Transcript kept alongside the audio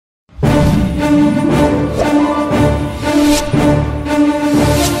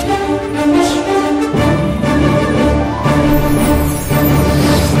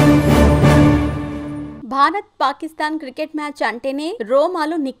Bharat Pakistan cricket match అంటేనే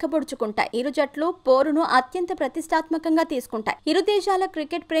రోమాలు నిక్కబొడుచుకుంటాయి. ఇరు జట్లు పోరును అత్యంత ప్రతిష్టాత్మకంగా తీసుకుంటాయి. ఇరు దేశాల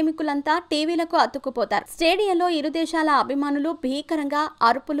క్రికెట్ ప్రేమికులంతా టీవీలకు అతుక్కుపోతారు. స్టేడియంలో ఇరు దేశాల అభిమానులు భీకరంగా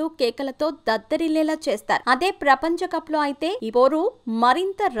అరుపులు కేకలతో దద్దరిల్లేలా చేస్తారు. అదే ప్రపంచ కప్ లో అయితే ఈ పోరు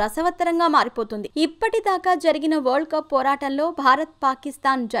మరింత రసవత్తరంగా మారిపోతుంది. ఇప్పటిదాకా జరిగిన వరల్డ్ కప్ పోరాటంలో భారత్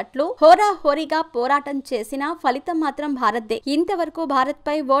పాకిస్తాన్ జట్లు హోరాహోరీగా పోరాటం చేసినా ఫలితం మాత్రం భారత్దే. ఇంతవరకు భారత్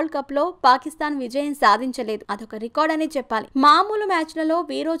పై వరల్డ్ కప్ లో పాకిస్తాన్ విజయం సాధించలేదు. అదొక రికార్డ్ అని చెప్పాలి. మామూలు మ్యాచ్లలో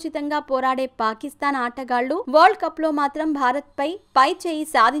వీరోచితంగా పోరాడే పాకిస్తాన్ ఆటగాళ్లు వరల్డ్ కప్ లో మాత్రం భారత్ పై చేయి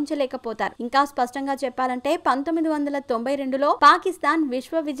సాధించలేకపోతారు. ఇంకా స్పష్టంగా చెప్పాలంటే 1992లో పాకిస్తాన్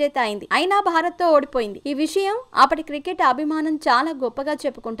విశ్వ విజేత అయింది. అయినా భారత్ తో ఓడిపోయింది. ఈ విషయం అప్పటి క్రికెట్ అభిమానం చాలా గొప్పగా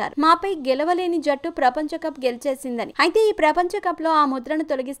చెప్పుకుంటారు. మాపై గెలవలేని జట్టు ప్రపంచ కప్ గెలిచేసిందని. అయితే ఈ ప్రపంచ కప్ లో ఆ ముద్రను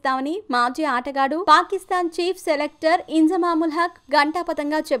తొలగిస్తామని మాజీ ఆటగాడు పాకిస్తాన్ చీఫ్ సెలెక్టర్ ఇంజమాముల్ హక్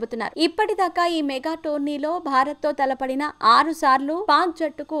ఘంటాపథంగా చెబుతున్నారు. ఇప్పటిదాకా ఈ మెగా టోర్నీలో భారత్ తో తలపడిన 6 సార్లు పాక్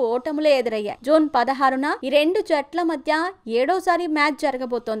జట్టుకు ఓటములే ఎదురయ్యాయి. జూన్ 16న ఈ రెండు జట్ల మధ్య 7వ మ్యాచ్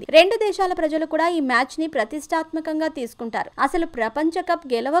జరగబోతోంది. రెండు దేశాల ప్రజలు కూడా ఈ మ్యాచ్ ని ప్రతిష్టాత్మకంగా తీసుకుంటారు. అసలు ప్రపంచ కప్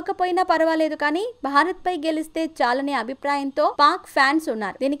గెలవకపోయినా పర్వాలేదు, కానీ భారత్ పై గెలిస్తే చాలనే అభిప్రాయంతో పాక్ ఫ్యాన్స్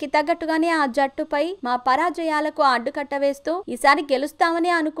ఉన్నారు. దీనికి తగ్గట్టుగానే ఆ జట్టుపై మా పరాజయాలకు అడ్డుకట్ట వేస్తూ ఈసారి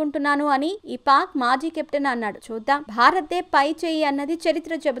గెలుస్తామని అనుకుంటున్నాను అని ఈ పాక్ మాజీ కెప్టెన్ అన్నాడు. చూద్దాం. భారత్దే పై చేయి అన్నది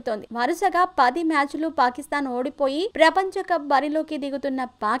చరిత్ర చెబుతోంది. వరుసగా 10 మ్యాచ్లు పాకిస్తాన్ ఓడిపోయి ప్రపంచ కప్ బరిలోకి దిగుతున్న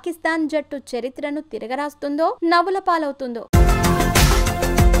పాకిస్తాన్ జట్టు చరిత్రను తిరగరాస్తుందో నవ్వుల పాలవుతుందో.